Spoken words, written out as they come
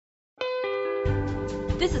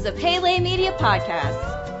This is a Pele Media podcast.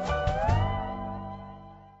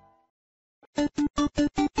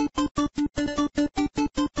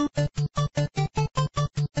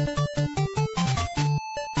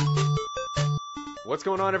 What's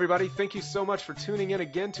going on, everybody? Thank you so much for tuning in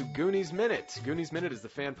again to Goonies Minute. Goonies Minute is the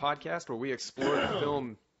fan podcast where we explore the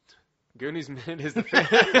film. Goonies Minute is the fan.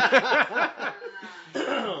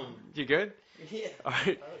 You good? Yeah. All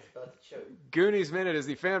right. I was about to choke. Goonies Minute is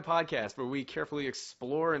the fan podcast where we carefully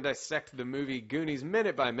explore and dissect the movie Goonies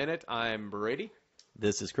minute by minute. I'm Brady.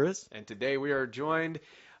 This is Chris. And today we are joined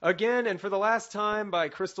again and for the last time by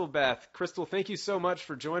Crystal Beth. Crystal, thank you so much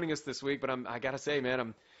for joining us this week. But I gotta say,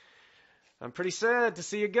 man, I'm pretty sad to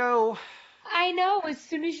see you go. I know. As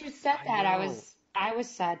soon as you said that, I know. I was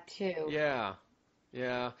sad too. Yeah.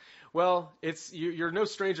 Well, you're no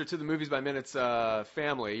stranger to the Movies by Minutes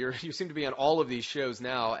family. You seem to be on all of these shows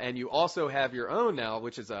now, and you also have your own now,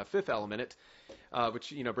 which is Fifth Element,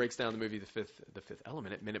 which breaks down the movie The Fifth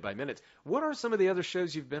Element minute by minute. What are some of the other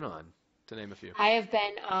shows you've been on, to name a few? I have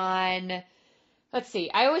been on. Let's see.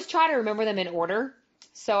 I always try to remember them in order.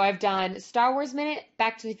 So I've done Star Wars Minute,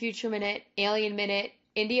 Back to the Future Minute, Alien Minute,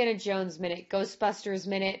 Indiana Jones Minute, Ghostbusters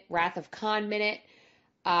Minute, Wrath of Khan Minute.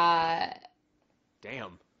 Damn.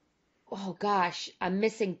 Oh gosh, I'm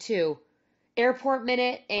missing two. Airport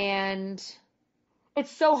Minute, and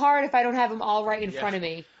it's so hard if I don't have them all right in front of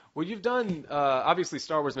me. Well, you've done obviously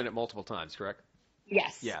Star Wars Minute multiple times, correct?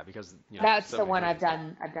 Yes. Yeah, because that's so the many one movies.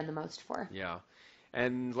 I've done the most for. Yeah.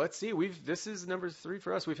 And let's see, this is number 3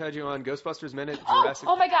 for us. We've had you on Ghostbusters Minute, Oh, Jurassic.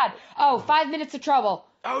 oh my God. Oh, 5 Minutes of Trouble.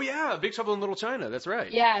 Oh yeah, Big Trouble in Little China. That's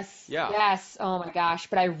right. Yes. Yeah. Yes. Oh my gosh.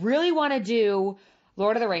 But I really want to do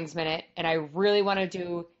Lord of the Rings Minute, and I really want to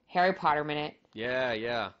do Harry Potter Minute.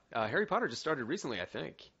 Yeah. Harry Potter just started recently, I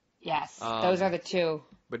think. Yes. Those are the two.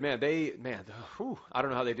 But man, I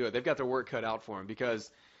don't know how they do it. They've got their work cut out for them because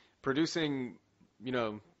producing,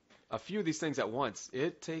 a few of these things at once,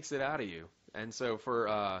 it takes it out of you. And so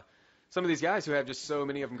for some of these guys who have just so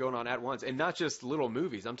many of them going on at once, and not just little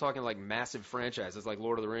movies, I'm talking like massive franchises like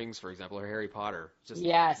Lord of the Rings, for example, or Harry Potter. Just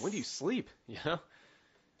Yes. When do you sleep?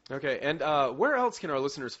 Okay, and where else can our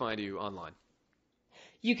listeners find you online?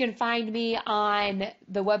 You can find me on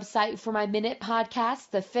the website for my Minute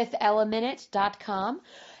podcast, thefiftheleminute.com.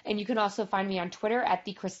 And you can also find me on Twitter at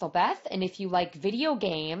 @TheCrystalBeth. And if you like video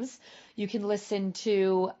games, you can listen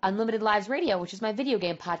to Unlimited Lives Radio, which is my video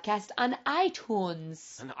game podcast, on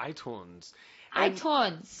iTunes. On iTunes.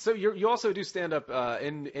 iTunes. So you also do stand-up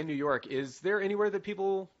in New York. Is there anywhere that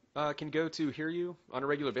people can go to hear you on a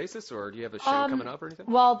regular basis, or do you have a show coming up or anything?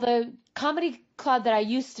 Well, the comedy club that I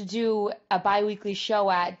used to do a bi-weekly show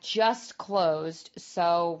at just closed.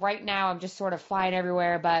 So right now I'm just sort of flying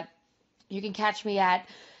everywhere, but you can catch me at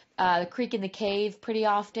the Creek in the Cave pretty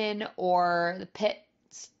often, or the Pit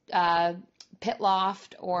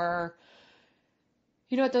Loft, or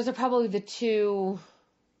you know what? Those are probably the two.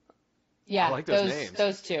 Yeah, I like those names.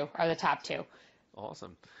 Those two are the top two.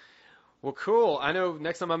 Awesome. Well, cool. I know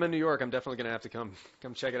next time I'm in New York, I'm definitely going to have to come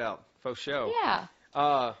check it out. Faux show. Yeah.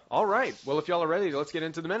 All right. Well, if y'all are ready, let's get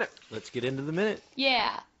into the minute. Let's get into the minute.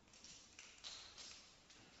 Yeah.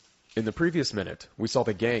 In the previous minute, we saw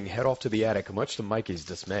the gang head off to the attic, much to Mikey's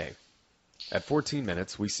dismay. At 14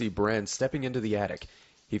 minutes, we see Bran stepping into the attic.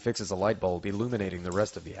 He fixes a light bulb, illuminating the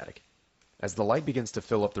rest of the attic. As the light begins to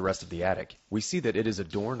fill up the rest of the attic, we see that it is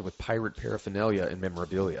adorned with pirate paraphernalia and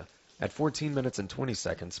memorabilia. At 14 minutes and 20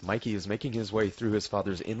 seconds, Mikey is making his way through his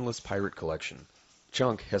father's endless pirate collection.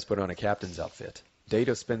 Chunk has put on a captain's outfit.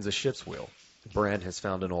 Data spins a ship's wheel. Bran has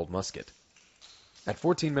found an old musket. At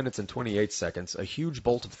 14 minutes and 28 seconds, a huge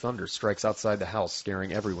bolt of thunder strikes outside the house,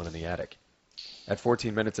 scaring everyone in the attic. At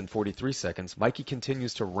 14 minutes and 43 seconds, Mikey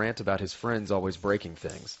continues to rant about his friends always breaking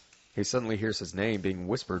things. He suddenly hears his name being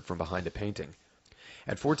whispered from behind a painting.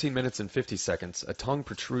 At 14 minutes and 50 seconds, a tongue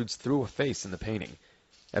protrudes through a face in the painting.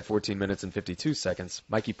 At 14 minutes and 52 seconds,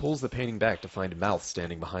 Mikey pulls the painting back to find Mouth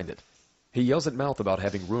standing behind it. He yells at Mouth about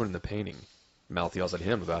having ruined the painting. Mouth yells at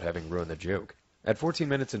him about having ruined the joke. At 14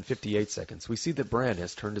 minutes and 58 seconds, we see that Bran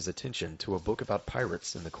has turned his attention to a book about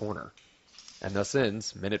pirates in the corner. And thus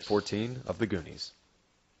ends minute 14 of the Goonies.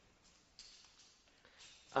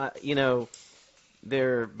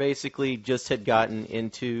 They're basically just had gotten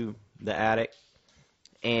into the attic,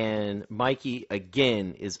 and Mikey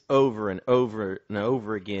again is over and over and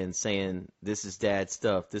over again saying, "This is Dad's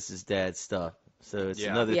stuff. This is Dad's stuff." So it's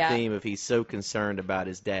another theme of he's so concerned about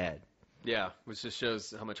his dad. Yeah, which just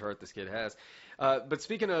shows how much heart this kid has. But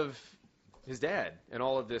speaking of his dad and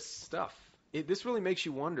all of this stuff, this really makes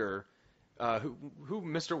you wonder who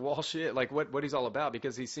Mr. Walsh is, like what he's all about,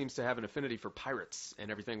 because he seems to have an affinity for pirates and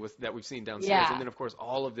everything that we've seen downstairs. Yeah. And then, of course,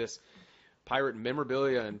 all of this pirate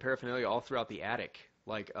memorabilia and paraphernalia all throughout the attic.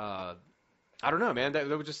 Like, I don't know, man. That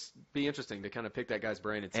would just be interesting to kind of pick that guy's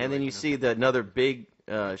brain. And see, And then like, you see another big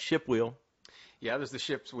ship wheel. Yeah, there's the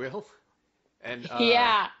ship's wheel. And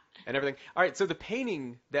Yeah. and everything. All right, so the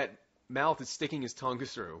painting that Mouth is sticking his tongue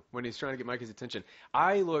through when he's trying to get Mikey's attention,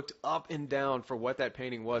 I looked up and down for what that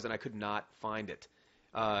painting was, and I could not find it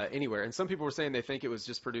anywhere. And some people were saying they think it was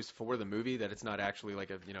just produced for the movie, that it's not actually like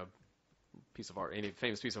a piece of art, any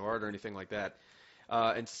famous piece of art or anything like that.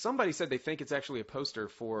 And somebody said they think it's actually a poster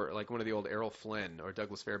for like one of the old Errol Flynn or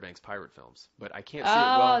Douglas Fairbanks pirate films, but I can't see it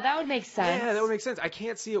well. Oh, that would make sense. Yeah, that would make sense. I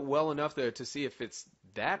can't see it well enough though to see if it's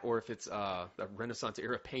that or if it's a Renaissance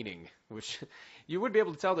era painting, which you would be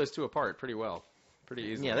able to tell those two apart pretty well, pretty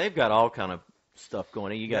easily. Yeah, they've got all kind of stuff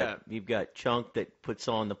going on. You've got Chunk that puts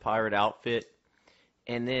on the pirate outfit,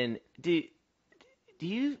 and then do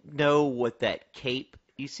you know what that cape?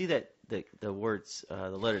 You see that the words the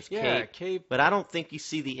letters cape, but I don't think you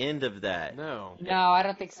see the end of that. No, I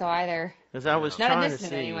don't think so either. Because I was Not in trying this to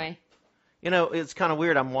minute, see. anyway. It's kind of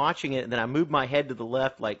weird. I'm watching it, and then I move my head to the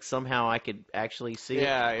left, like somehow I could actually see it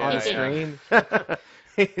on the screen.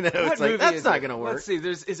 It's like, that's not going to work. Let's see.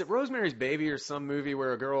 Is it Rosemary's Baby or some movie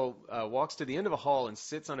where a girl walks to the end of a hall and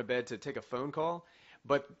sits on a bed to take a phone call,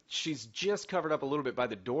 but she's just covered up a little bit by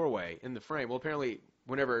the doorway in the frame? Well, apparently,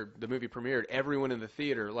 whenever the movie premiered, everyone in the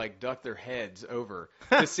theater like ducked their heads over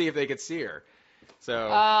to see if they could see her. So.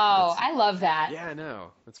 Oh, I love that. Yeah, I know.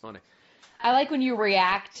 That's funny. I like when you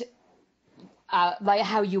react, like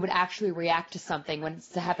how you would actually react to something when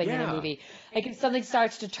it's happening in a movie. Like if something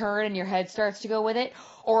starts to turn and your head starts to go with it,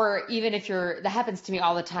 or even if that happens to me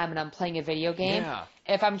all the time when I'm playing a video game. Yeah.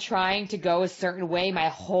 If I'm trying to go a certain way, my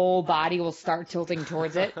whole body will start tilting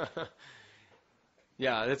towards it.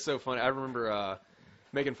 Yeah, that's so funny. I remember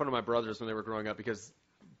making fun of my brothers when they were growing up because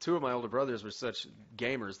two of my older brothers were such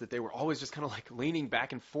gamers that they were always just kind of like leaning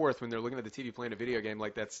back and forth when they're looking at the TV playing a video game,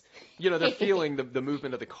 like that's, they're feeling the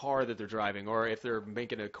movement of the car that they're driving, or if they're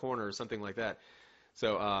making a corner or something like that.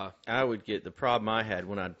 So I would get the problem I had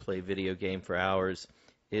when I'd play video game for hours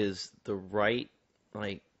is the right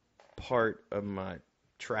part of my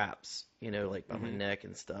traps, like by my neck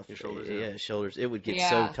and stuff. Your shoulders. Yeah, shoulders. It would get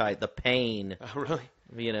so tight. The pain. Oh, really?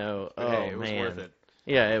 It was worth it.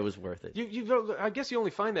 Yeah, it was worth it. I guess you only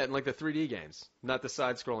find that in like the 3D games, not the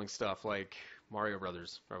side-scrolling stuff like Mario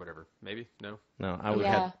Brothers or whatever. Maybe? No, I would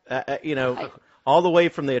have. All the way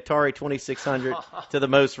from the Atari 2600 to the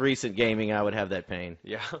most recent gaming, I would have that pain.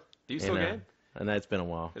 Yeah. Do you still game? And that's been a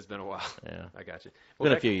while. It's been a while. Yeah, I got you. Well,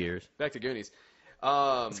 been a few years. Back to Goonies.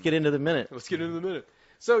 Let's get into the minute.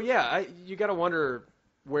 So yeah, you got to wonder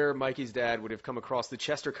where Mikey's dad would have come across the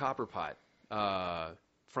Chester Copperpot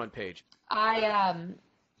front page.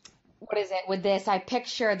 What is it with this? I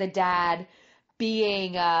picture the dad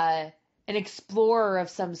being an explorer of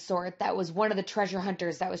some sort that was one of the treasure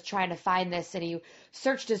hunters that was trying to find this, and he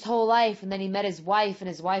searched his whole life, and then he met his wife, and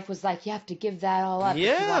his wife was like, you have to give that all up if you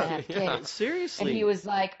want to have kids. Seriously. And he was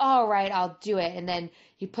like, all right, I'll do it. And then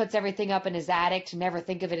he puts everything up in his attic to never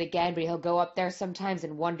think of it again, but he'll go up there sometimes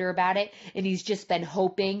and wonder about it. And he's just been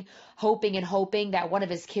hoping that one of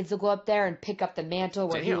his kids will go up there and pick up the mantle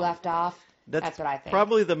where he left off. That's what I think.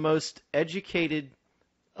 Probably the most educated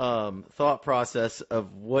thought process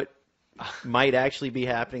of what might actually be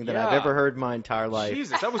happening that I've ever heard in my entire life.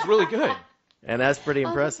 Jesus, that was really good. And that's pretty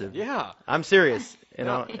impressive. Yeah. I'm serious.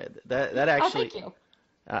 That actually. Thank you.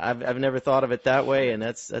 I've never thought of it that way, and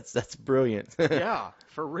that's brilliant. Yeah,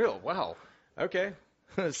 for real. Wow. Okay.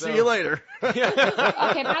 See you later. Okay,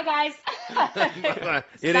 bye guys.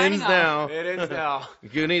 It ends now. It ends now.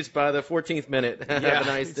 Goonies by the 14th minute. Have a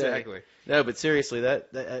nice day. Exactly. No, but seriously,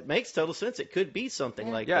 that makes total sense. It could be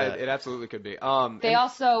something like that. Yeah, it absolutely could be.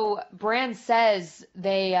 Brand says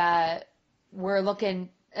they were looking,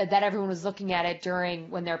 that everyone was looking at it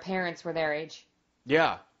when their parents were their age.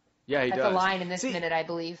 Yeah. Yeah, he does. That's a line in this minute, I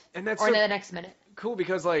believe. And that's or in the next minute. Cool,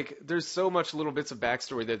 because there's so much little bits of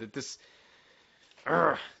backstory that this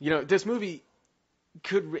this movie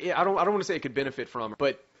could, I don't want to say it could benefit from,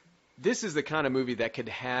 but this is the kind of movie that could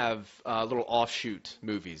have little offshoot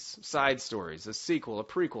movies, side stories, a sequel, a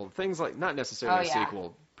prequel, things like, not necessarily a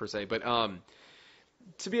sequel per se, but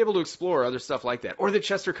to be able to explore other stuff like that, or the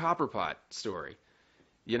Chester Copperpot story,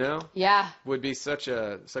 Yeah. would be such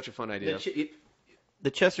a fun idea.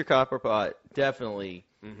 The Chester Copperpot, definitely,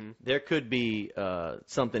 there could be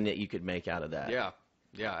something that you could make out of that. Yeah.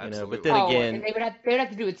 Yeah, absolutely. But then again, and they would have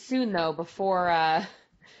to do it soon though, before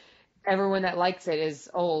everyone that likes it is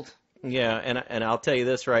old. Yeah, and I'll tell you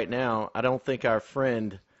this right now. I don't think our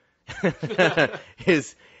friend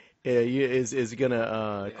is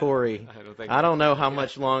gonna Corey. I don't know how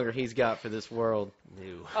much longer he's got for this world.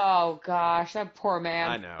 Oh gosh, that poor man.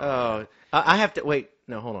 I know. Oh, I have to wait.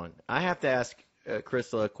 No, hold on. I have to ask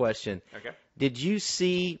Crystal a question. Okay. Did you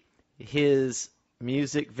see his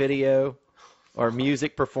music video or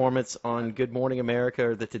music performance on Good Morning America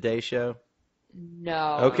or the Today Show?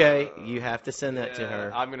 No. Okay, you have to send that to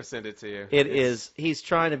her. I'm gonna send it to you. He's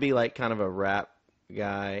trying to be like kind of a rap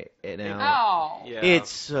guy now. Oh. Yeah. It's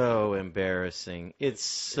so embarrassing. It's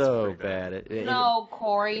so pretty bad. No,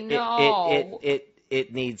 Corey, no.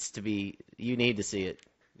 It needs to be. You need to see it.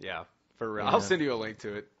 Yeah. For real. Yeah. I'll send you a link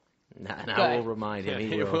to it. And I will remind him.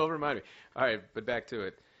 He will remind me. All right, but back to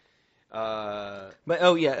it. But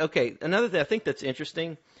okay. Another thing I think that's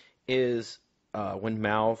interesting is when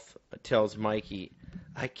Mouth tells Mikey,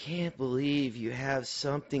 "I can't believe you have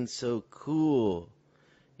something so cool,"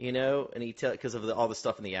 and he because of all the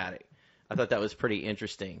stuff in the attic. I thought that was pretty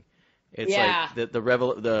interesting. It's like the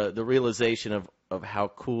realization of how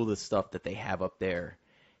cool the stuff that they have up there.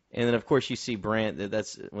 And then, of course, you see Brant.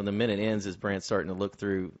 That's when the minute ends, is Brant starting to look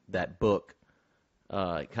through that book,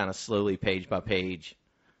 kind of slowly, page by page.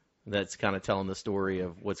 That's kind of telling the story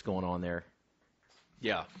of what's going on there.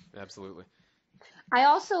 Yeah, absolutely. I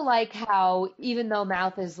also like how even though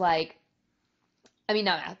Mouth is like,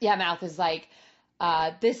 Mouth is like,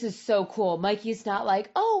 this is so cool. Mikey's not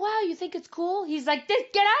like, oh wow, you think it's cool? He's like, get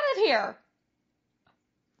out of here.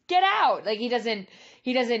 Get out. Like he doesn't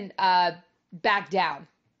back down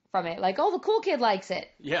from it. Like, oh, the cool kid likes it.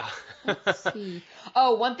 Yeah. Let's see.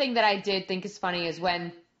 Oh, one thing that I did think is funny is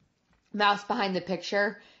when Mouth's behind the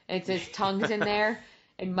picture and it says tongues in there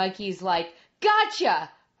and Mikey's like, gotcha,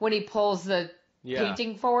 when he pulls the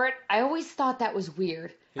painting for it. I always thought that was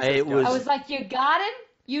weird. I was like, you got him?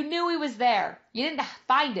 You knew he was there. You didn't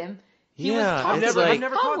find him. He was talking. I've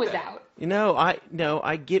never tongue caught was that. out.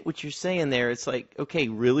 I get what you're saying there. It's like, okay,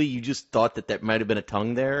 really? You just thought that might have been a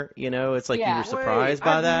tongue there? It's like you were surprised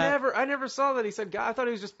by that? I never saw that he said God. I thought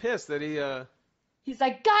he was just pissed that he... He's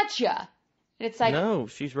like, gotcha. And it's like... No,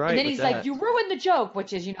 she's right. And then he's like, you ruined the joke,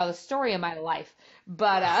 which is, the story of my life.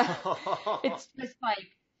 But it's just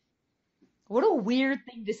like... What a weird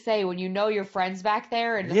thing to say when you know your friend's back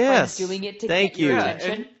there and the friend's doing it to get your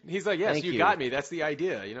attention. And he's like, yes, you got me. That's the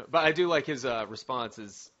idea, But I do like his response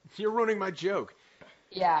is, you're ruining my joke.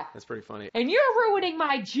 Yeah. That's pretty funny. And you're ruining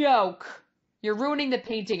my joke. You're ruining the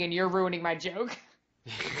painting and you're ruining my joke.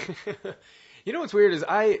 What's weird is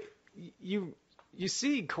you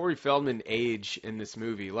see Corey Feldman age in this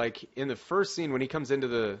movie. Like in the first scene when he comes into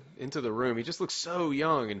the room, he just looks so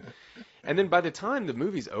young. And then by the time the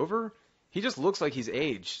movie's over, he just looks like he's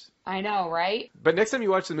aged. I know, right? But next time you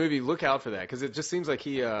watch the movie, look out for that, because it just seems like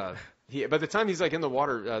he by the time he's like in the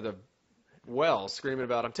water, the well, screaming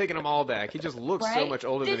about, I'm taking them all back, he just looks so much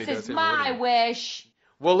older than he does. This is my wish.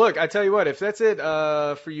 Well, look, I tell you what, if that's it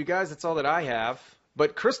for you guys, that's all that I have.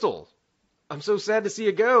 But Crystal, I'm so sad to see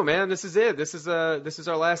you go, man. This is it. This is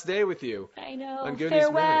our last day with you. I know. On Goonies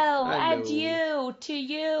Farewell, Minute. adieu to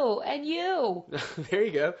you and you. There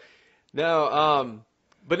you go. No,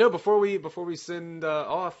 but no, before we send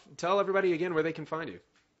off, tell everybody again where they can find you.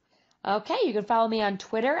 Okay, you can follow me on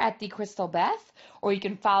Twitter at @TheCrystalBeth, or you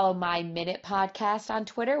can follow my Minute podcast on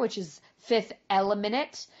Twitter, which is Fifth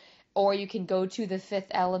Element, or you can go to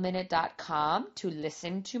thefifthelement.com to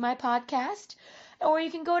listen to my podcast, or you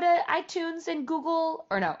can go to iTunes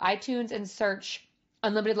and search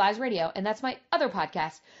Unlimited Lives Radio, and that's my other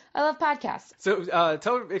podcast. I love podcasts.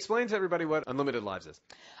 So explain to everybody what Unlimited Lives is.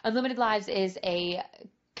 Unlimited Lives is a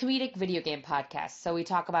comedic video game podcast. So we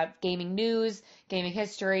talk about gaming news, gaming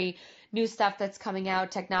history, new stuff that's coming out,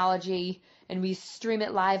 technology, and we stream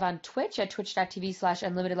it live on Twitch at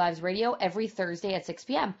twitch.tv/UnlimitedLivesRadio every Thursday at 6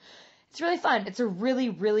 p.m. It's really fun. It's a really,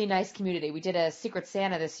 really nice community. We did a Secret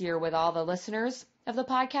Santa this year with all the listeners of the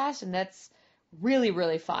podcast, and that's really,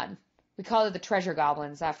 really fun. We call it the Treasure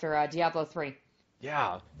Goblins after Diablo 3.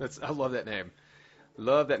 Yeah, I love that name.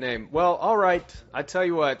 Love that name. Well, all right. I tell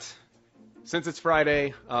you what, since it's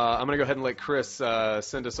Friday, I'm going to go ahead and let Chris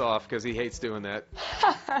send us off because he hates doing that.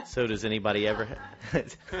 So does anybody ever?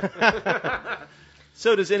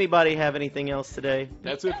 So does anybody have anything else today?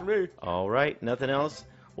 That's it for me. All right, nothing else?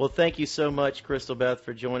 Well, thank you so much, Crystal Beth,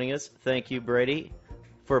 for joining us. Thank you, Brady.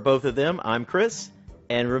 For both of them, I'm Chris.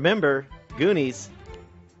 And remember, Goonies,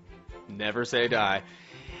 never say die.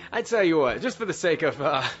 I tell you what, just for the sake of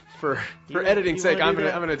for editing's sake, I'm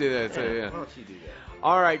gonna do that too. Yeah. Why don't you do that?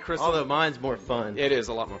 All right, Crystal. Although mine's more fun. It is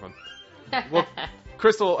a lot more fun. Well,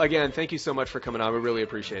 Crystal, again, thank you so much for coming on. We really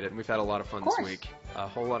appreciate it. And we've had a lot of fun this course. week. A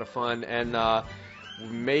whole lot of fun. And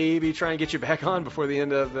maybe try and get you back on before the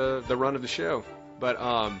end of the run of the show. But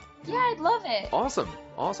Yeah, I'd love it. awesome.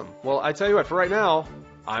 Well, I tell you what, for right now,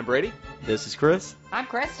 I'm Brady. This is Chris. I'm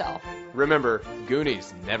Crystal. Remember,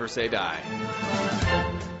 Goonies never say die.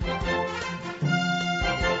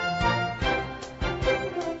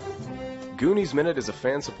 Goonies Minute is a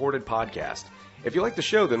fan-supported podcast. If you like the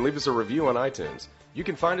show, then leave us a review on iTunes. You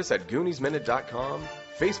can find us at GooniesMinute.com,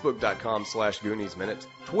 Facebook.com/GooniesMinute,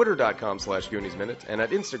 Twitter.com/GooniesMinute, and at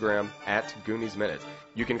Instagram at GooniesMinute.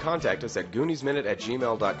 You can contact us at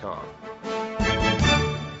GooniesMinute@gmail.com.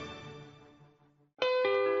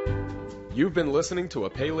 You've been listening to a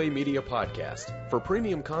Pele Media podcast. For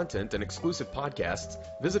premium content and exclusive podcasts,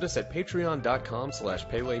 visit us at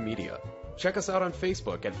patreon.com/PeleMedia. Check us out on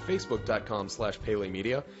Facebook at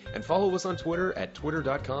facebook.com/PeleMedia and follow us on Twitter at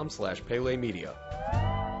twitter.com/PeleMedia.